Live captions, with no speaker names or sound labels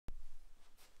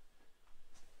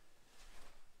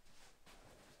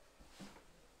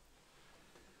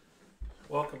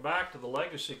Welcome back to the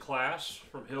Legacy class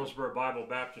from Hillsboro Bible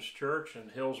Baptist Church in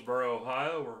Hillsboro,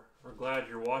 Ohio. We're glad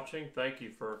you're watching. Thank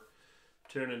you for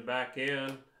tuning back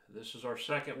in. This is our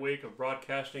second week of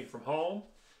broadcasting from home.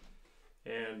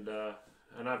 And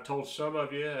I've told some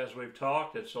of you as we've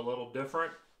talked, it's a little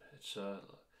different. It's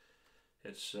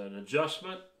an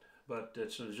adjustment, but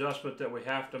it's an adjustment that we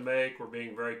have to make. We're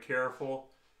being very careful.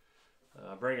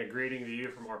 Bring a greeting to you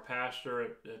from our pastor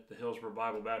at the Hillsboro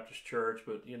Bible Baptist Church,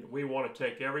 but we want to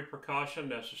take every precaution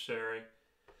necessary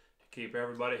to keep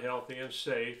everybody healthy and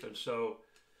safe, and so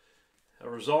a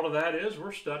result of that is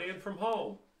we're studying from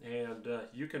home, and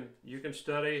you can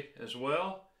study as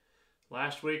well.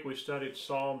 Last week we studied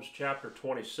Psalms chapter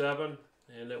 27,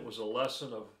 and it was a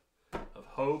lesson of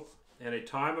hope in a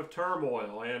time of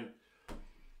turmoil, and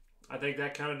I think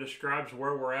that kind of describes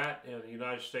where we're at in the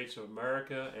United States of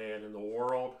America and in the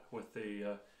world with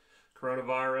the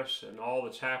coronavirus and all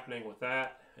that's happening with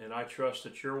that. And I trust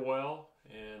that you're well,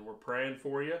 and we're praying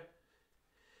for you.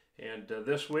 And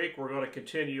this week we're going to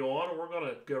continue on. We're going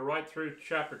to go right through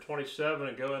chapter 27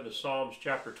 and go into Psalms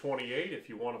chapter 28 if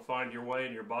you want to find your way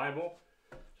in your Bible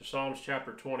to Psalms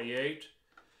chapter 28.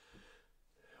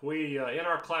 We, in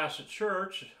our class at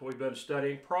church, we've been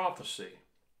studying prophecy.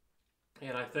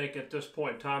 And I think at this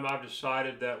point in time, I've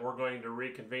decided that we're going to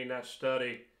reconvene that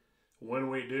study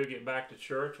when we do get back to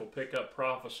church. We'll pick up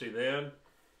prophecy then.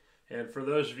 And for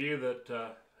those of you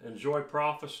that enjoy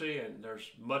prophecy, and there's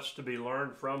much to be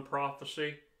learned from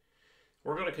prophecy,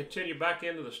 we're going to continue back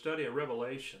into the study of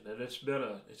Revelation. And it's been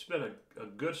a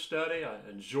good study. I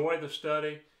enjoy the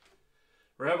study.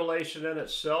 Revelation in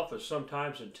itself is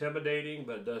sometimes intimidating,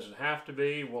 but it doesn't have to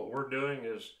be. What we're doing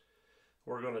is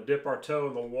we're going to dip our toe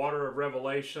in the water of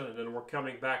Revelation, and then we're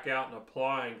coming back out and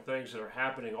applying things that are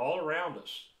happening all around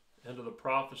us into the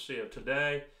prophecy of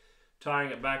today,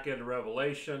 tying it back into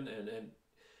Revelation, and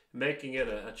making it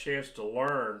a chance to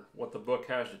learn what the book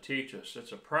has to teach us.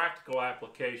 It's a practical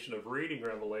application of reading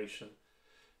Revelation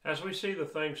as we see the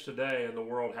things today in the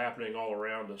world happening all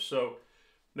around us. So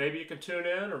maybe you can tune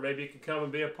in, or maybe you can come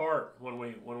and be a part when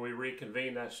we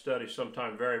reconvene that study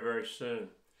sometime very, very soon.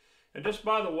 And just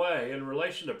by the way, in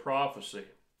relation to prophecy,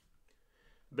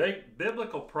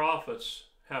 biblical prophets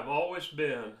have always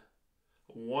been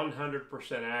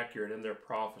 100% accurate in their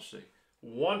prophecy.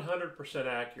 100%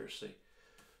 accuracy.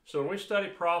 So when we study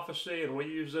prophecy and we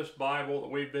use this Bible that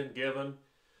we've been given,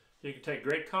 you can take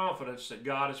great confidence that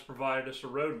God has provided us a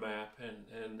roadmap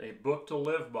and a book to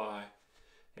live by.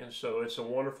 And so it's a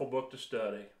wonderful book to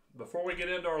study. Before we get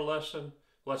into our lesson,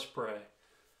 let's pray.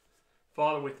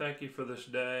 Father, we thank you for this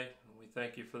day. We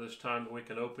thank you for this time that we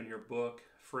can open your book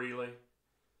freely.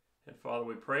 And Father,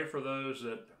 we pray for those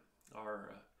that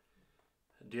are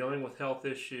dealing with health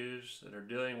issues, that are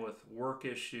dealing with work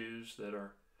issues, that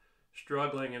are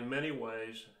struggling in many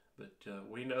ways. But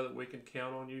we know that we can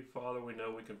count on you, Father. We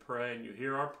know we can pray, and you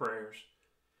hear our prayers.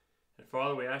 And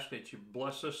Father, we ask that you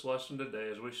bless this lesson today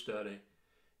as we study.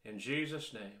 In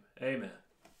Jesus' name, amen.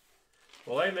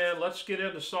 Well, amen. Let's get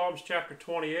into Psalms chapter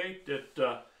 28.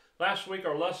 Last week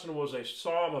our lesson was a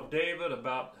Psalm of David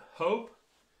about hope.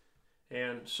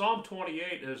 And Psalm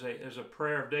 28 is a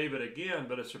prayer of David again,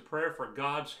 but it's a prayer for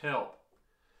God's help.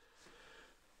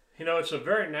 You know, it's a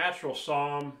very natural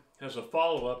psalm as a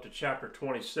follow-up to chapter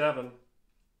 27.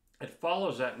 It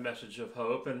follows that message of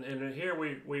hope. And here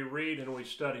we read and we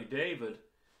study David,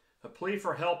 a plea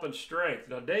for help and strength.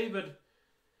 Now, David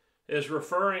is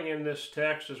referring in this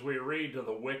text as we read to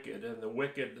the wicked and the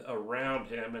wicked around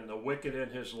him and the wicked in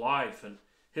his life and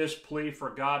his plea for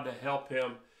God to help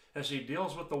him as he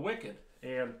deals with the wicked.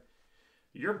 And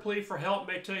your plea for help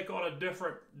may take on a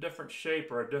different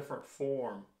shape or a different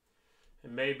form.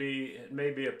 It may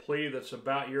be a plea that's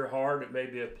about your heart. It may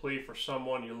be a plea for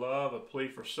someone you love, a plea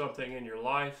for something in your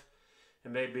life.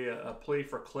 It may be a plea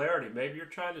for clarity. Maybe you're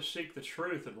trying to seek the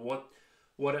truth and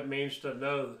what it means to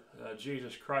know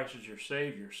Jesus Christ as your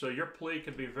Savior. So your plea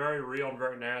can be very real and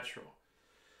very natural.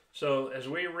 So as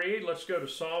we read, let's go to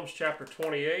Psalms chapter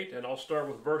 28, and I'll start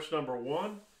with verse number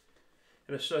 1.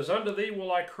 And it says, "Unto thee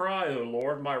will I cry, O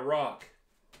Lord, my rock.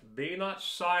 Be not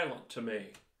silent to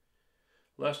me,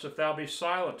 lest if thou be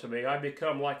silent to me, I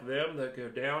become like them that go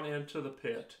down into the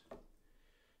pit.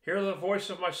 Hear the voice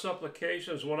of my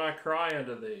supplications when I cry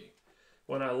unto thee,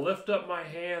 when I lift up my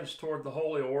hands toward the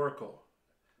holy oracle.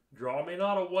 Draw me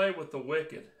not away with the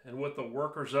wicked and with the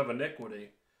workers of iniquity,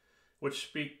 which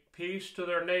speak peace to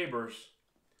their neighbors,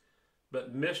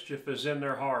 but mischief is in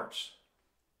their hearts.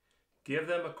 Give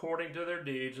them according to their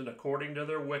deeds and according to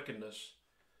their wickedness.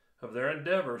 Of their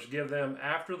endeavors give them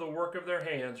after the work of their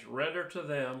hands, render to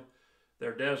them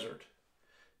their desert.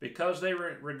 Because they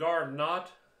regard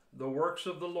not the works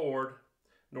of the Lord,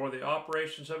 nor the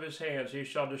operations of his hands. He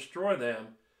shall destroy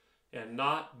them and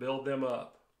not build them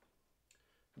up.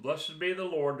 Blessed be the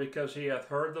Lord, because he hath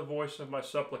heard the voice of my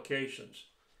supplications.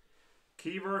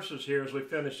 Key verses here as we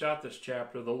finish out this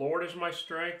chapter. The Lord is my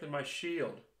strength and my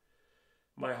shield.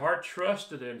 My heart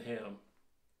trusted in him,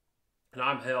 and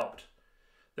I'm helped.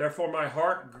 Therefore my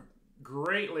heart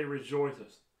greatly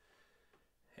rejoiceth,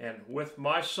 and with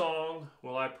my song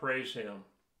will I praise him.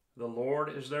 The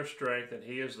Lord is their strength, and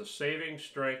he is the saving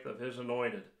strength of his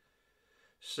anointed.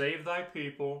 Save thy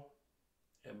people,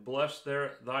 and bless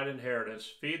thine inheritance.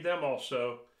 Feed them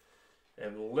also,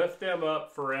 and lift them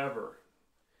up forever.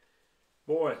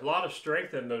 Boy, a lot of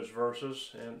strength in those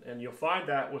verses, and you'll find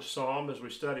that with Psalm as we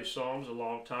study Psalms a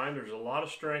long time. There's a lot of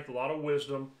strength, a lot of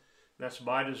wisdom. That's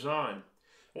by design.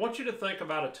 I want you to think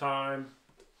about a time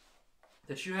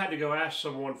that you had to go ask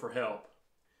someone for help,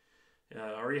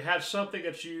 or you had something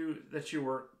that you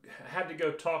had to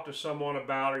go talk to someone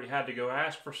about, or you had to go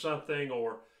ask for something,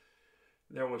 or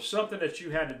there was something that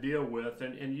you had to deal with,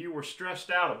 and you were stressed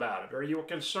out about it, or you were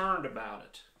concerned about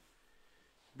it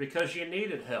because you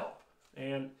needed help.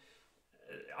 And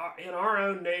in our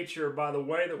own nature, by the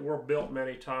way that we're built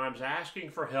many times,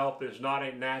 asking for help is not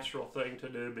a natural thing to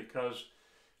do, because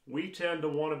we tend to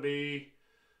want to be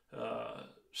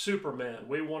Superman.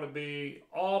 We want to be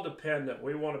all dependent.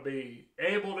 We want to be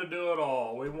able to do it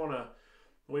all. We want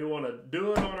to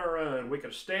do it on our own. We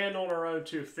can stand on our own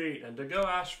 2 feet. And to go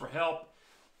ask for help,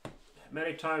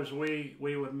 many times we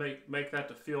would make that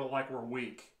to feel like we're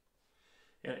weak.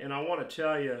 And I want to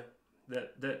tell you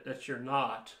that you're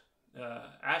not.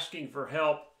 Asking for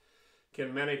help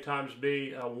can many times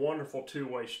be a wonderful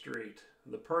two-way street.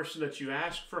 The person that you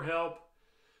ask for help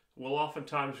will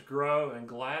oftentimes grow and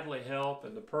gladly help,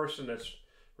 and the person that's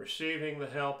receiving the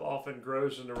help often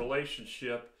grows in the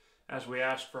relationship as we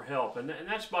ask for help. And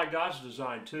that's by God's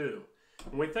design too.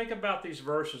 When we think about these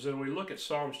verses and we look at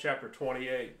Psalms chapter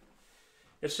 28,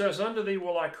 it says, "Unto thee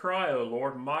will I cry, O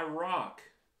Lord, my rock."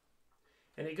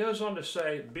 And he goes on to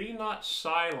say, "Be not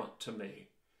silent to me."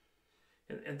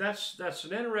 And that's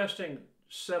an interesting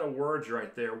set of words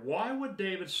right there. Why would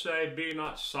David say, "Be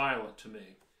not silent to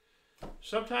me"?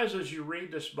 Sometimes as you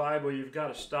read this Bible, you've got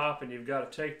to stop and you've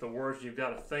got to take the words, you've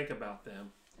got to think about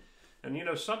them. And you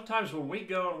know, sometimes when we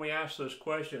go and we ask those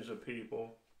questions of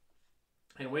people,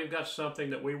 and we've got something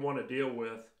that we want to deal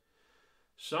with,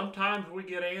 sometimes we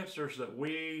get answers that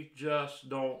we just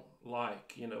don't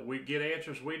like. You know, we get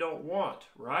answers we don't want,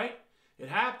 right? It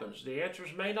happens. The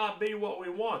answers may not be what we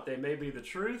want. They may be the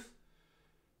truth.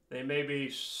 They may be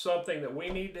something that we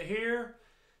need to hear.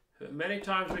 Many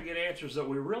times we get answers that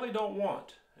we really don't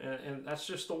want, and that's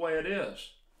just the way it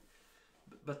is.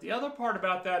 But the other part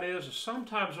about that is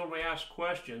sometimes when we ask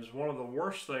questions, one of the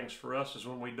worst things for us is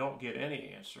when we don't get any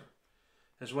answer.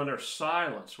 Is when there's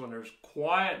silence, when there's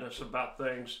quietness about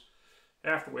things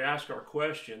after we ask our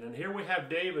question. And here we have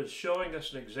David showing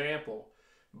us an example.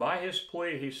 By his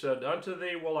plea, he said, "Unto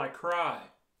thee will I cry."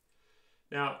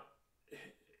 Now,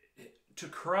 to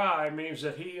cry means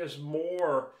that he is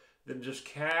more than just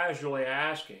casually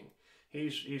asking.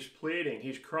 He's pleading.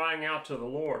 He's crying out to the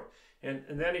Lord. And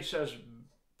then he says,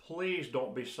 "Please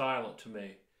don't be silent to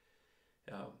me.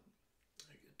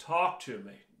 Talk to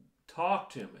me. Talk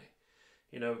to me."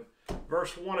 You know,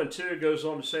 verse 1 and 2 goes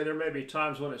on to say there may be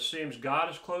times when it seems God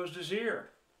has closed his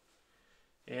ear.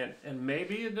 And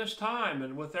maybe in this time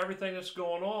and with everything that's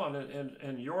going on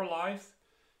in your life,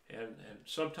 and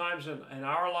sometimes in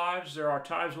our lives, there are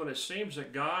times when it seems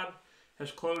that God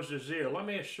has closed his ear. Let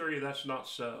me assure you that's not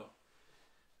so.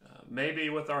 Maybe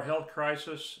with our health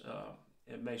crisis,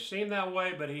 it may seem that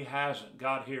way, but he hasn't.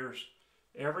 God hears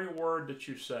every word that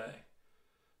you say.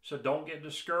 So don't get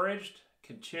discouraged.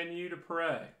 Continue to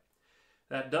pray.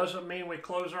 That doesn't mean we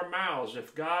close our mouths.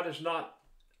 If God is not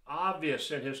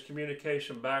obvious in his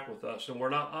communication back with us, and we're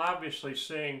not obviously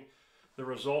seeing the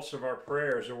results of our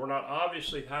prayers, and we're not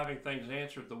obviously having things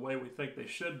answered the way we think they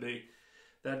should be,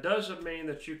 that doesn't mean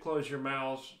that you close your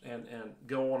mouths and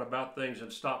go on about things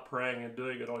and stop praying and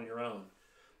doing it on your own.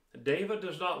 David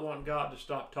does not want God to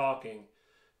stop talking,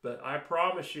 but I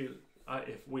promise you,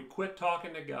 if we quit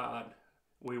talking to God,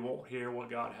 we won't hear what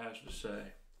God has to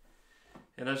say.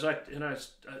 And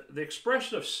the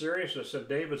expression of seriousness of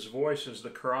David's voice is the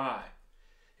cry.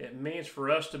 It means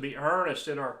for us to be earnest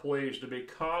in our pleas, to be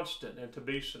constant, and to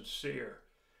be sincere.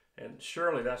 And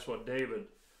surely that's what David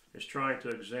is trying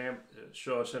to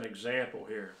show us an example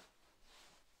here.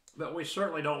 But we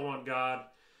certainly don't want God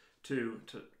to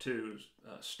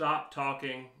stop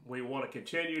talking. We want to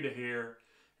continue to hear,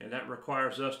 and that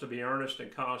requires us to be earnest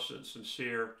and constant and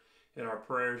sincere in our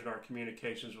prayers and our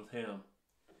communications with him.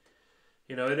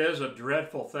 You know, it is a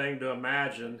dreadful thing to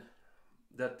imagine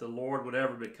that the Lord would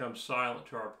ever become silent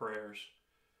to our prayers.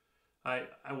 I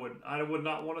would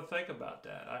not want to think about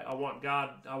that. I want God,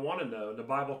 I want to know. The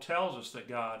Bible tells us that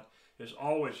God is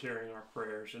always hearing our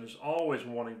prayers and is always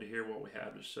wanting to hear what we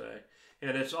have to say.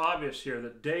 And it's obvious here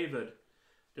that David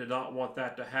did not want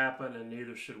that to happen, and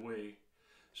neither should we.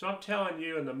 So I'm telling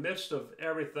you, in the midst of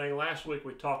everything, last week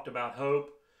we talked about hope.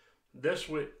 This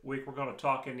week we're going to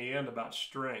talk in the end about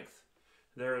strength.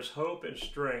 There is hope and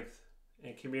strength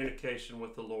in communication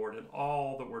with the Lord in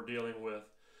all that we're dealing with,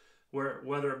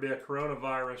 whether it be a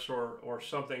coronavirus or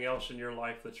something else in your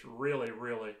life that's really,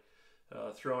 really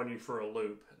throwing you for a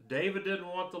loop. David didn't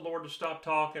want the Lord to stop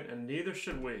talking, and neither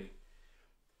should we.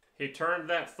 He turned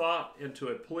that thought into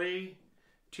a plea,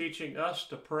 teaching us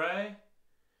to pray,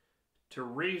 to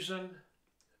reason,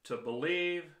 to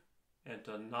believe, and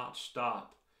to not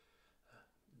stop.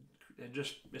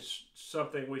 It's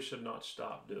something we should not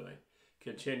stop doing.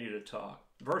 Continue to talk.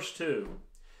 Verse 2.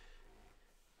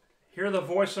 Hear the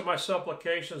voice of my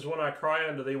supplications when I cry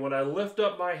unto thee, when I lift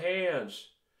up my hands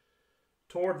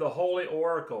toward the holy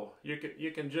oracle.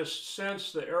 You can just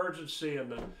sense the urgency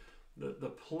and the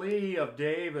plea of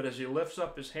David as he lifts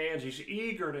up his hands. He's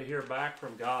eager to hear back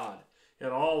from God in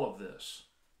all of this.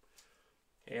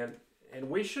 And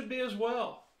we should be as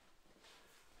well.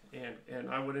 And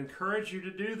I would encourage you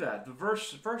to do that. The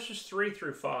verses 3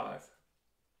 through 5.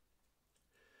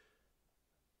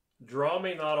 Draw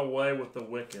me not away with the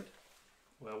wicked.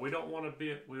 Well, we don't want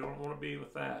to be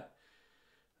with that.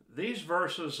 These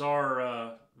verses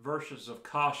are verses of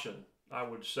caution, I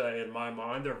would say, in my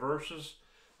mind. They're verses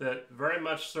that very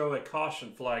much throw a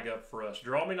caution flag up for us.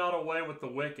 Draw me not away with the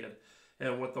wicked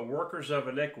and with the workers of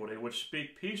iniquity, which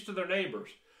speak peace to their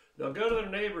neighbors. They'll go to their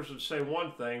neighbors and say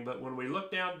one thing, but when we look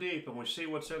down deep and we see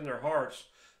what's in their hearts,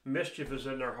 mischief is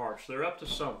in their hearts. They're up to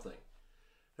something.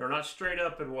 They're not straight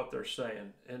up in what they're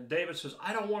saying. And David says,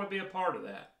 I don't want to be a part of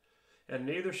that. And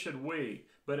neither should we.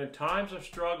 But in times of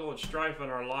struggle and strife in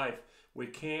our life, we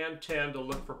can tend to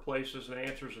look for places and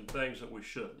answers and things that we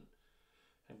shouldn't.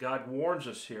 And God warns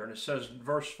us here. And it says in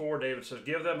verse 4, David says,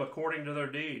 give them according to their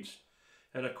deeds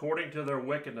and according to their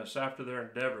wickedness after their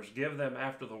endeavors. Give them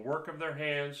after the work of their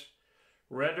hands.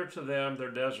 Render to them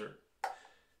their desert.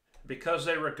 Because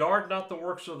they regard not the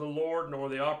works of the Lord, nor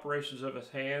the operations of his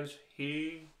hands,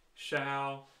 he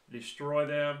shall destroy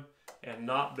them and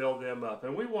not build them up.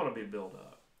 And we want to be built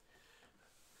up.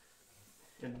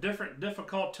 In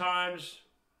difficult times,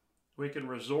 we can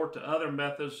resort to other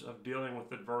methods of dealing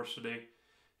with adversity.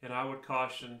 And I would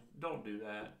caution, don't do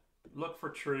that. Look for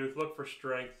truth, look for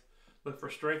strength. Look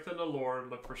for strength in the Lord,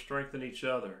 look for strength in each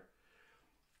other.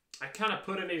 I kind of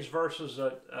put in these verses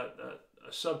a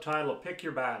subtitle of Pick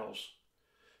Your Battles.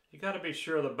 You got to be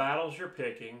sure the battles you're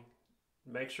picking,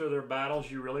 make sure they're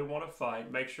battles you really want to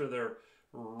fight, make sure they're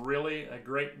really a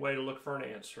great way to look for an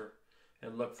answer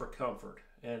and look for comfort.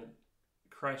 And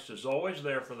Christ is always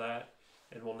there for that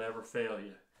and will never fail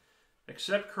you.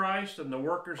 Accept Christ, and the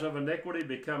workers of iniquity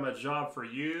become a job for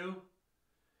you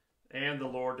and the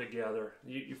Lord together.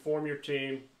 You form your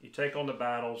team, you take on the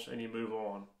battles, and you move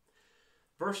on.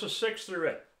 Verses 6 through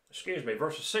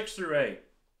 8.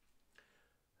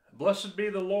 Blessed be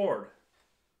the Lord,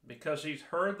 because he's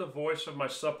heard the voice of my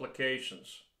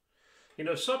supplications. You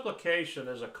know, supplication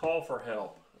is a call for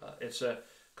help. It's a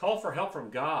call for help from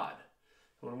God.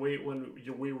 When we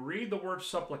read the word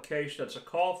supplication, it's a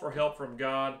call for help from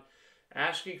God,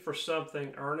 asking for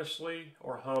something earnestly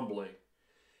or humbly.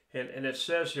 And it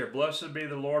says here, blessed be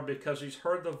the Lord, because he's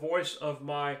heard the voice of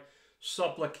my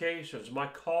supplications, my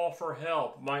call for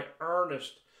help, my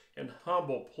earnest and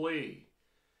humble plea.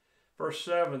 Verse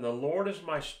 7, the Lord is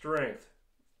my strength.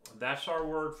 That's our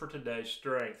word for today,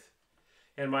 strength.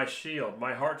 And my shield.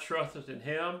 My heart trusteth in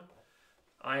him.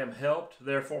 I am helped.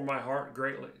 Therefore my heart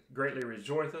greatly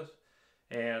rejoiceth.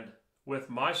 And with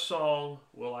my song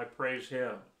will I praise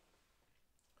him.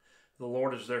 The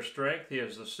Lord is their strength. He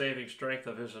is the saving strength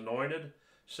of his anointed.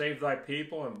 Save thy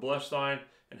people and bless thine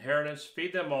inheritance.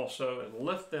 Feed them also and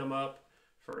lift them up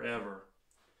forever.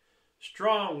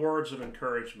 Strong words of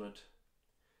encouragement.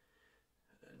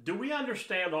 Do we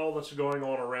understand all that's going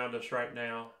on around us right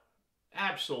now?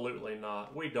 Absolutely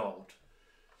not. We don't.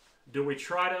 Do we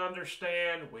try to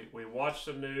understand? We watch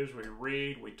the news, we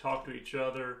read, we talk to each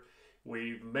other.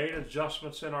 We've made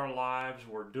adjustments in our lives.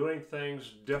 We're doing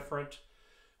things different.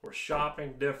 We're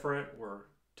shopping different. We're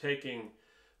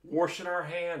washing our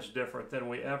hands different than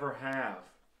we ever have.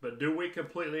 But do we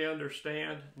completely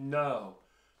understand? No.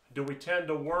 Do we tend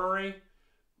to worry?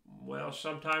 Well,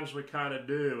 sometimes we kind of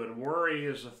do. And worry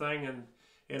is a thing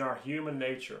in our human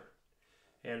nature.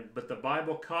 But the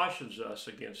Bible cautions us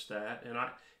against that. And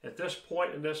at this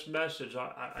point in this message,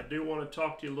 I do want to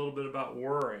talk to you a little bit about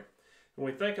worry. When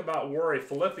we think about worry,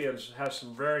 Philippians has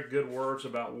some very good words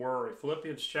about worry.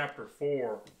 Philippians chapter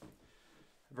 4,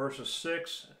 verses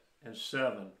 6 and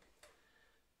 7.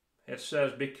 It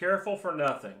says, "Be careful for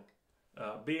nothing.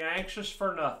 Be anxious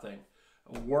for nothing.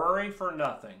 Worry for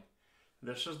nothing."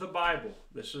 This is the Bible.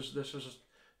 This is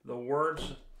the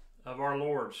words of our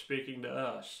Lord speaking to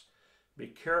us. Be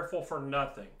careful for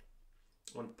nothing.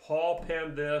 When Paul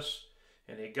penned this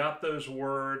and he got those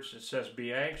words, it says,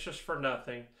 "Be anxious for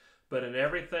nothing, but in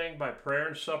everything by prayer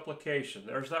and supplication."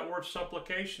 There's that word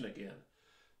supplication again.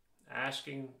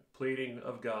 Asking, pleading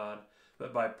of God.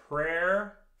 But by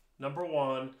prayer, number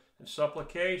one, and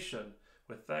supplication,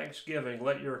 with thanksgiving,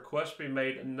 let your requests be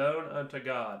made known unto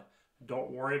God.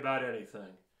 Don't worry about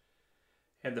anything.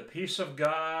 "And the peace of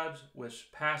God,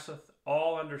 which passeth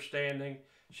all understanding,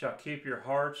 shall keep your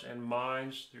hearts and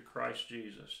minds through Christ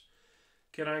Jesus."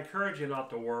 Can I encourage you not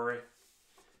to worry?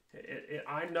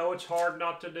 I know it's hard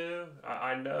not to do.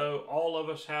 I know all of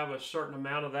us have a certain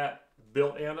amount of that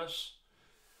built in us.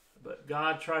 But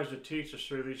God tries to teach us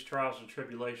through these trials and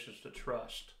tribulations to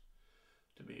trust,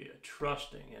 to be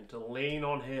trusting and to lean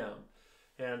on Him.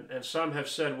 And some have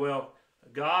said, well,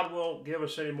 God won't give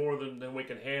us any more than we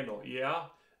can handle. Yeah,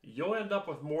 you'll end up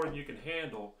with more than you can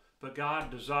handle, but God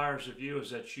desires of you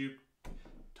is that you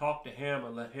talk to Him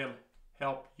and let Him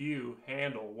help you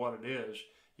handle what it is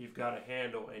you've got to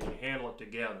handle, and you handle it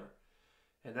together.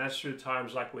 And that's through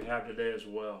times like we have today as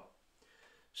well.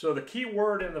 So the key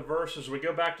word in the verse as we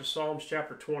go back to Psalms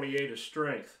chapter 28 is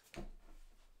strength.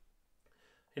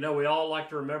 You know, we all like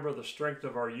to remember the strength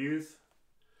of our youth.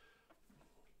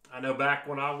 I know back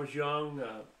when I was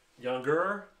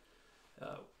younger,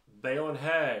 baling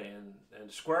hay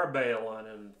and square baling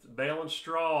and baling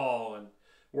straw and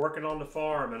working on the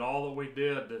farm and all that we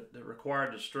did that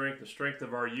required the strength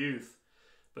of our youth.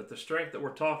 But the strength that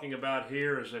we're talking about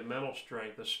here is a mental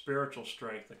strength, a spiritual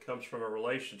strength that comes from a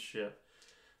relationship.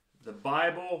 The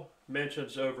Bible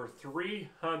mentions over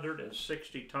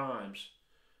 360 times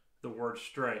the word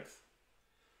strength.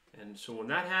 And so when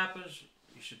that happens,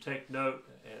 you should take note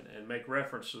and make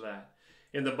reference to that.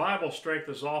 In the Bible, strength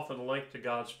is often linked to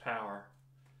God's power.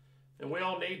 And we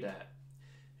all need that.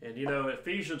 And you know,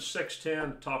 Ephesians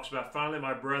 6:10 talks about, "Finally,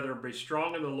 my brethren, be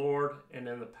strong in the Lord and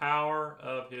in the power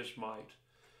of His might."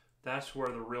 That's where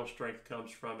the real strength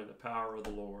comes from, in the power of the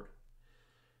Lord.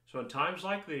 So in times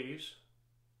like these,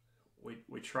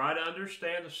 we try to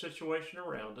understand the situation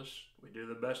around us. We do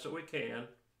the best that we can.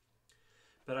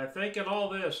 But I think in all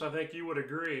this, I think you would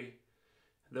agree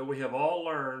that we have all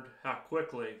learned how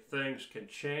quickly things can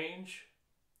change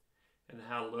and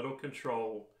how little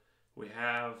control we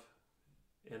have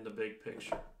in the big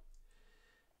picture.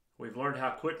 We've learned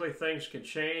how quickly things can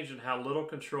change and how little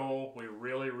control we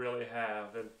really, really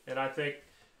have. And I think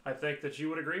that you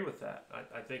would agree with that.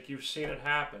 I think you've seen it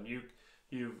happen.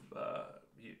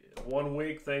 One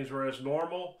week things were as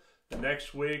normal. The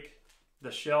next week,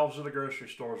 the shelves of the grocery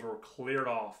stores were cleared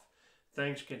off.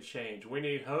 Things can change. We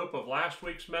need hope of last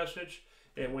week's message,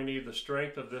 and we need the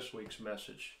strength of this week's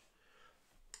message.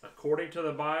 According to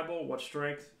the Bible, what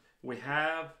strength we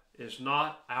have is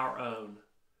not our own.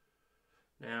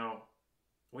 Now,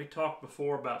 we talked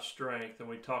before about strength, and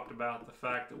we talked about the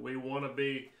fact that we want to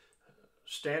be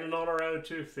standing on our own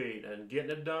 2 feet and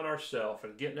getting it done ourselves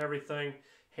and getting everything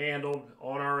handled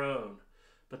on our own.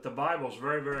 But the Bible is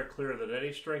very, very clear that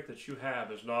any strength that you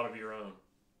have is not of your own.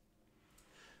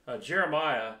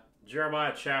 Jeremiah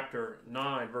chapter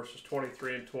 9, verses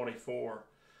 23 and 24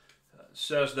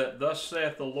 says that, "Thus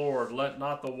saith the Lord, let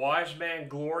not the wise man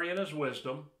glory in his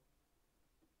wisdom,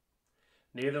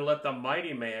 neither let the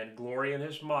mighty man glory in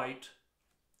his might.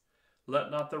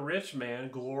 Let not the rich man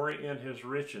glory in his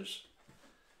riches.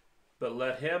 But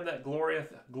let him that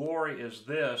glorieth glory is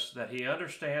this, that he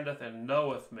understandeth and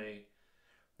knoweth me,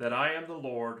 that I am the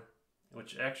Lord,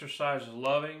 which exercises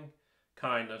loving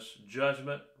kindness,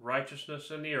 judgment, righteousness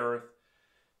in the earth.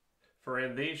 For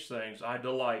in these things I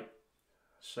delight,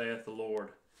 saith the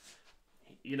Lord."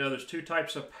 You know, there's 2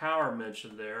 types of power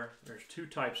mentioned there. There's 2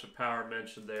 types of power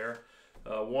mentioned there.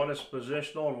 One is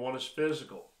positional and one is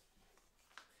physical.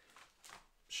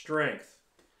 Strength.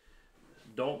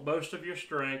 Don't boast of your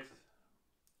strength.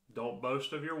 Don't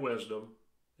boast of your wisdom,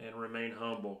 and remain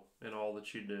humble in all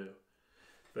that you do.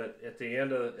 But at the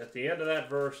end of that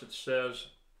verse, it says,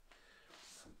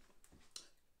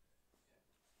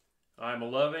 "I am a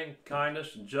loving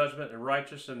kindness and judgment and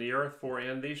righteous in the earth, for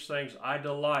in these things I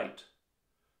delight,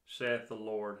 saith the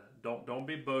Lord." Don't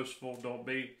be boastful. Don't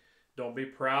be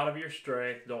proud of your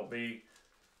strength. Don't be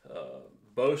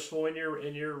boastful in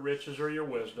your riches or your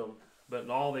wisdom, but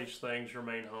in all these things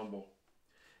remain humble.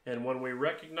 And when we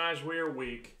recognize we are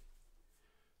weak,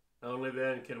 only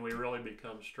then can we really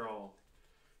become strong.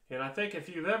 And I think if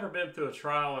you've ever been through a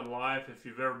trial in life, if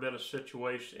you've ever been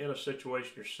in a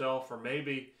situation yourself, or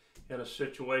maybe in a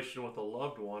situation with a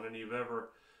loved one, and you've ever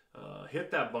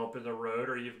hit that bump in the road,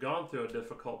 or you've gone through a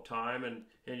difficult time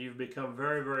and you've become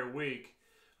very, very weak,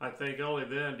 I think only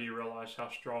then do you realize how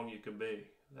strong you can be.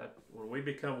 That when we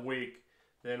become weak,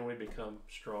 then we become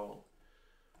strong.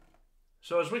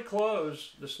 So as we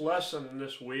close this lesson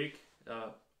this week,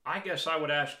 I guess I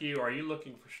would ask you, are you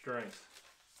looking for strength?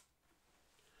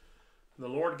 The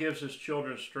Lord gives His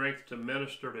children strength to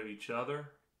minister to each other.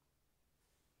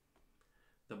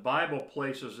 The Bible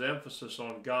places emphasis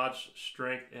on God's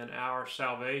strength in our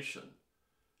salvation.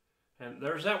 And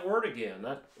there's that word again.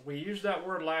 That we used that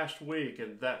word last week,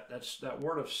 and that's that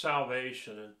word of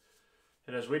salvation.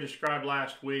 And as we described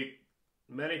last week,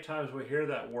 many times we hear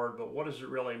that word, but what does it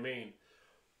really mean?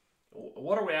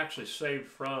 What are we actually saved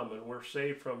from? And we're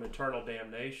saved from eternal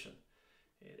damnation.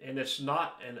 And it's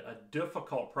not a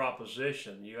difficult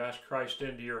proposition. You ask Christ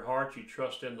into your heart, you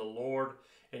trust in the Lord,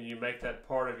 and you make that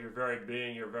part of your very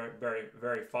being, your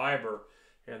very fiber,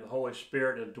 and the Holy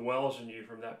Spirit indwells in you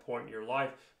from that point in your life.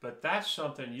 But that's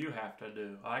something you have to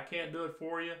do. I can't do it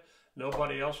for you.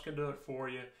 Nobody else can do it for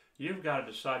you. You've got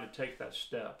to decide to take that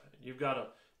step. You've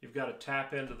got to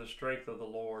tap into the strength of the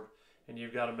Lord, and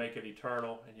you've got to make it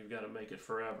eternal, and you've got to make it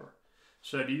forever.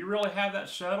 So do you really have that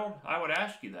settled? I would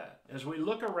ask you that. As we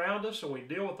look around us and we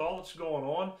deal with all that's going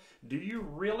on, do you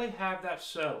really have that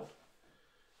settled?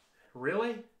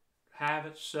 Really have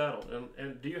it settled?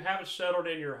 And do you have it settled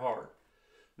in your heart?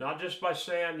 Not just by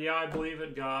saying, yeah, I believe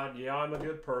in God, yeah, I'm a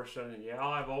good person, and yeah,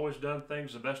 I've always done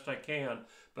things the best I can,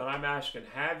 but I'm asking,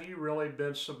 have you really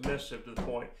been submissive to the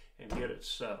point and get it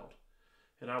settled?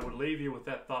 And I would leave you with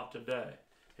that thought today.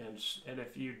 And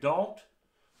if you don't,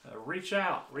 reach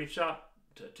out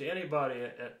to anybody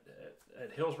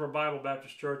at Hillsborough Bible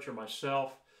Baptist Church or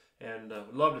myself, and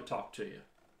would love to talk to you.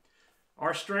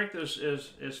 Our strength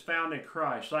is found in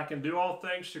Christ. I can do all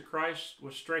things through Christ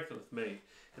which strengtheneth me.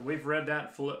 And we've read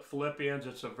that in Philippians.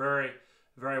 It's a very,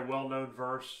 very well-known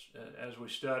verse as we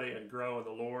study and grow in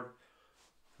the Lord.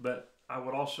 But I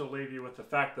would also leave you with the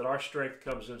fact that our strength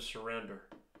comes in surrender.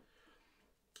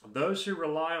 Those who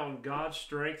rely on God's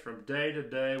strength from day to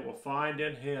day will find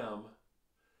in Him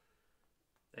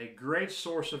a great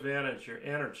source of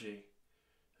energy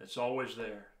that's always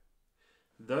there.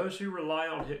 Those who rely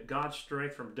on God's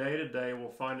strength from day to day will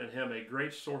find in Him a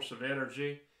great source of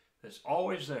energy that's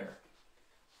always there.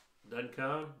 Doesn't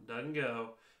come, doesn't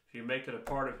go. If you make it a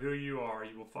part of who you are,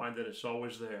 you will find that it's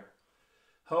always there.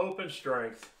 Hope and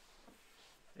strength.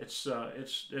 It's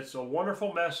a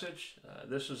wonderful message.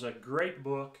 This is a great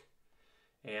book,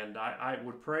 and I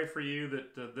would pray for you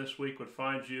that this week would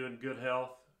find you in good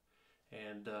health,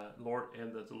 and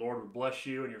that the Lord would bless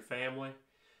you and your family.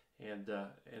 And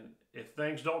if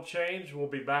things don't change, we'll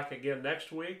be back again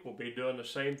next week. We'll be doing the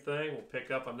same thing. We'll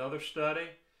pick up another study,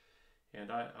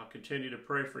 and I'll continue to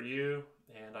pray for you.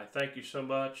 And I thank you so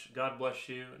much. God bless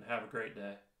you, and have a great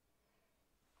day.